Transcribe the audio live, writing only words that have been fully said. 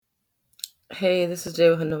Hey, this is Jay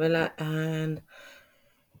with Novella, and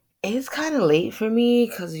it's kind of late for me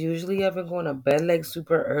because usually I've been going to bed like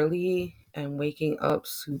super early and waking up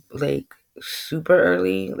super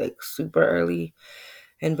early, like super early.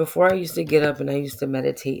 And before I used to get up and I used to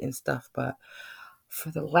meditate and stuff, but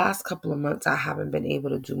for the last couple of months I haven't been able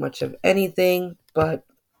to do much of anything. But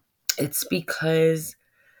it's because,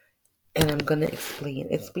 and I'm gonna explain,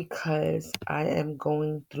 it's because I am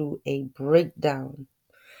going through a breakdown.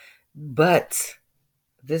 But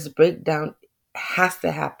this breakdown has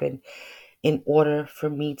to happen in order for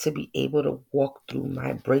me to be able to walk through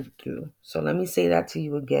my breakthrough. So let me say that to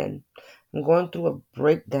you again. I'm going through a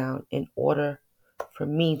breakdown in order for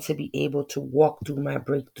me to be able to walk through my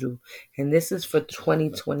breakthrough. And this is for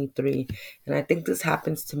 2023. And I think this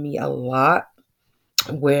happens to me a lot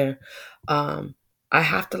where I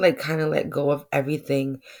have to like kind of let go of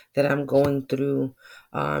everything that I'm going through.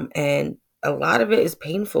 And a lot of it is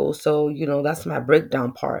painful. So, that's my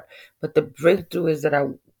breakdown part. But the breakthrough is that I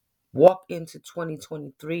walk into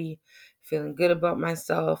 2023 feeling good about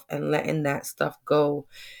myself and letting that stuff go,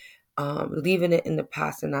 leaving it in the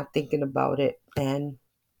past and not thinking about it. And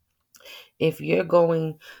if you're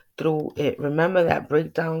going through it, remember that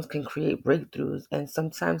breakdowns can create breakthroughs, and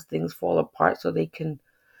sometimes things fall apart so they can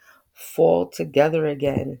fall together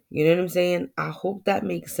again. You know what I'm saying? I hope that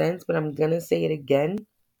makes sense, but I'm going to say it again.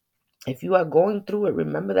 If you are going through it,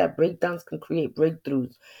 remember that breakdowns can create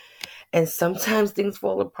breakthroughs. And sometimes things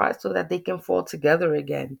fall apart so that they can fall together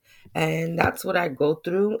again. And that's what I go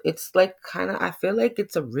through. It's like I feel like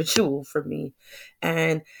it's a ritual for me.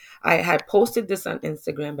 And I had posted this on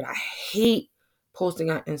Instagram, but I hate posting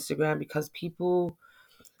on Instagram because people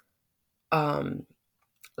um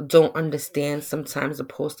don't understand sometimes the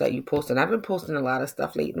post that you post. And I've been posting a lot of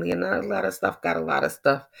stuff lately, and a lot of stuff got a lot of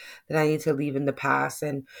stuff that I need to leave in the past.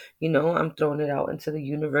 And, I'm throwing it out into the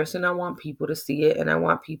universe, and I want people to see it, and I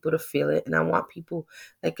want people to feel it, and I want people,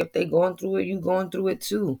 like, if they going through it, you going through it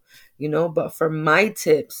too, But for my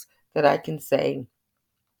tips that I can say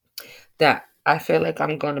that I feel like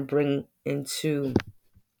I'm going to bring into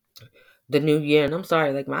the new year, and I'm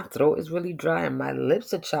sorry, like my throat is really dry and my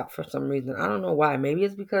lips are chapped for some reason. I don't know why. Maybe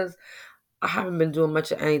it's because I haven't been doing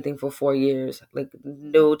much of anything for 4 years, like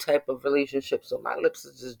no type of relationship. So my lips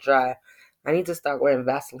are just dry. I need to start wearing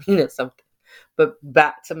Vaseline or something. But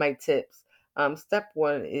back to my tips. Step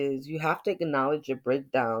one is you have to acknowledge your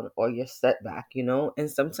breakdown or your setback, and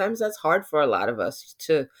sometimes that's hard for a lot of us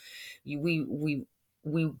to you,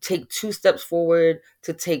 we take two steps forward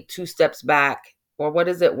to take two steps back, or what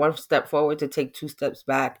is it, one step forward to take two steps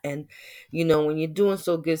back. And when you're doing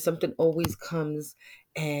so good, something always comes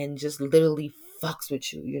and just literally fucks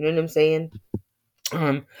with you. You know what I'm saying?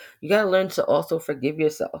 You got to learn to also forgive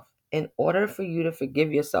yourself. In order for you to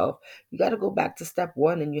forgive yourself, you got to go back to step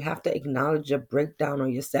one, and you have to acknowledge your breakdown or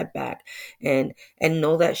your setback, and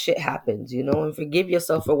know that shit happens, and forgive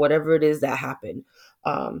yourself for whatever it is that happened.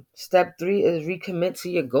 Step three is recommit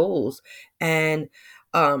to your goals. And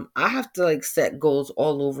I have to like set goals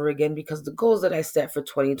all over again because the goals that I set for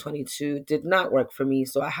 2022 did not work for me.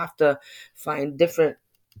 So I have to find different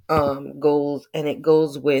goals, and it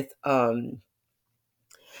goes with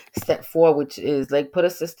step four, which is like put a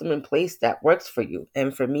system in place that works for you.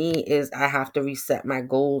 And for me is I have to reset my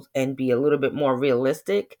goals and be a little bit more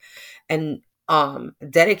realistic, and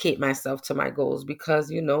dedicate myself to my goals,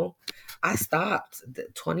 because I stopped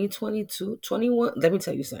 2022, 21. Let me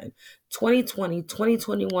tell you something. 2020,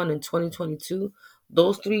 2021, and 2022,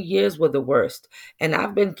 those 3 years were the worst. And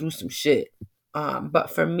I've been through some shit. But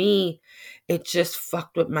for me, it just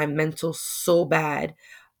fucked with my mental so bad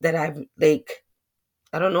that I've like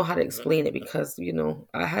I don't know how to explain it, because,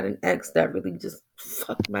 I had an ex that really just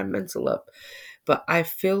fucked my mental up. But I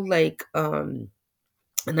feel like, and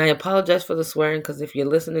I apologize for the swearing, because if you're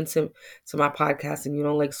listening to my podcast and you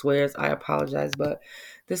don't like swears, I apologize. But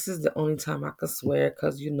this is the only time I can swear,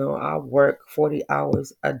 because, I work 40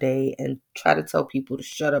 hours a day and try to tell people to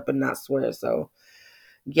shut up and not swear. So,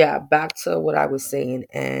 yeah, back to what I was saying.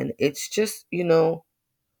 And it's just,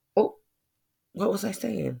 oh, what was I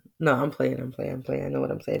saying? No, I'm playing. I know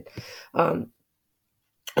what I'm saying. Um,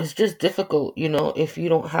 it's just difficult, if you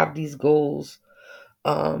don't have these goals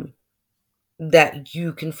um that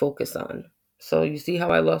you can focus on. So you see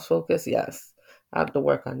how I lost focus? Yes. I have to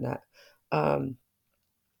work on that. Um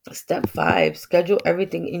Step five, schedule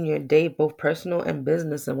everything in your day, both personal and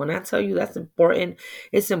business. And when I tell you that's important,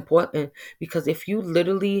 it's important because if you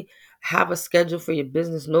literally have a schedule for your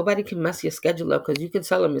business, nobody can mess your schedule up, because you can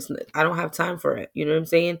tell them I don't have time for it. You know what I'm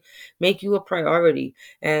saying? Make you a priority.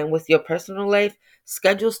 And with your personal life,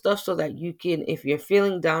 schedule stuff so that you can, if you're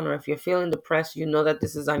feeling down or if you're feeling depressed, you know that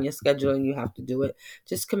this is on your schedule and you have to do it.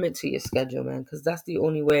 Just commit to your schedule, man, because that's the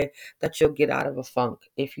only way that you'll get out of a funk.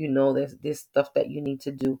 If you know there's this stuff that you need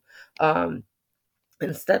to do. And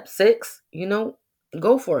step six,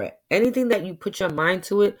 go for it. Anything that you put your mind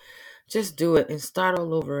to it, just do it and start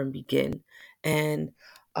all over and begin. And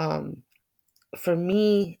um, for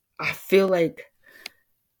me, I feel like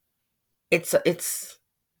it's.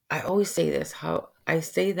 I always say this. How I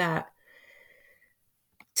say that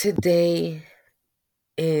today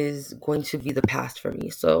is going to be the past for me.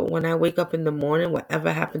 So when I wake up in the morning,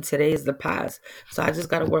 whatever happened today is the past. So I just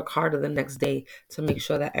got to work harder the next day to make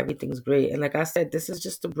sure that everything's great. And like I said, this is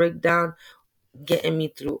just a breakdown getting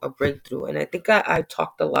me through a breakthrough. And I think I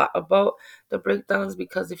talked a lot about the breakdowns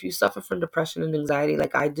because if you suffer from depression and anxiety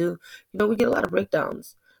like I do, we get a lot of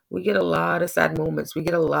breakdowns. We get a lot of sad moments. We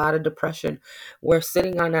get a lot of depression. We're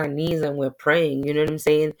sitting on our knees and we're praying. You know what I'm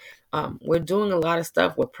saying? We're doing a lot of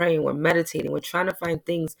stuff. We're praying. We're meditating. We're trying to find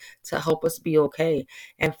things to help us be okay.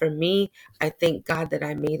 And for me, I thank God that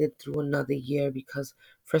I made it through another year because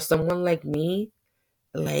for someone like me,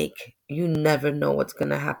 like, you never know what's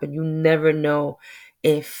gonna happen. You never know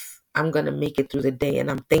if I'm gonna make it through the day.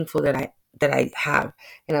 And I'm thankful that I have.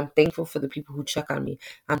 And I'm thankful for the people who check on me.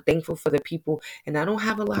 I'm thankful for the people, and I don't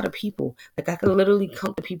have a lot of people. Like, I can literally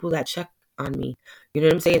count the people that check on me. You know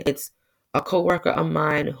what I'm saying? It's a coworker of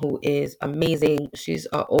mine who is amazing. She's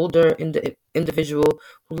an older individual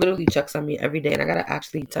who literally checks on me every day. And I gotta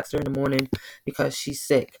actually text her in the morning because she's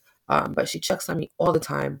sick. But she checks on me all the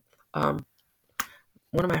time.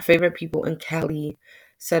 One of my favorite people in Cali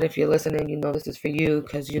said, if you're listening, this is for you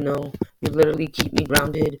because, you literally keep me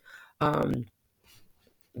grounded. Um,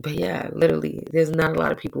 but yeah, literally, there's not a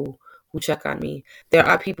lot of people who check on me. There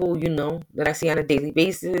are people, that I see on a daily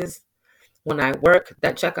basis when I work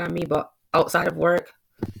that check on me, but outside of work,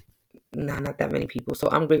 nah, not that many people. So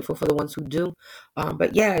I'm grateful for the ones who do.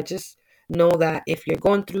 But yeah, just know that if you're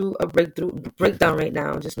going through a breakdown right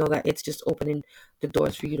now, just know that it's just opening the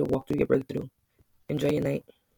doors for you to walk through your breakthrough. Enjoy your night.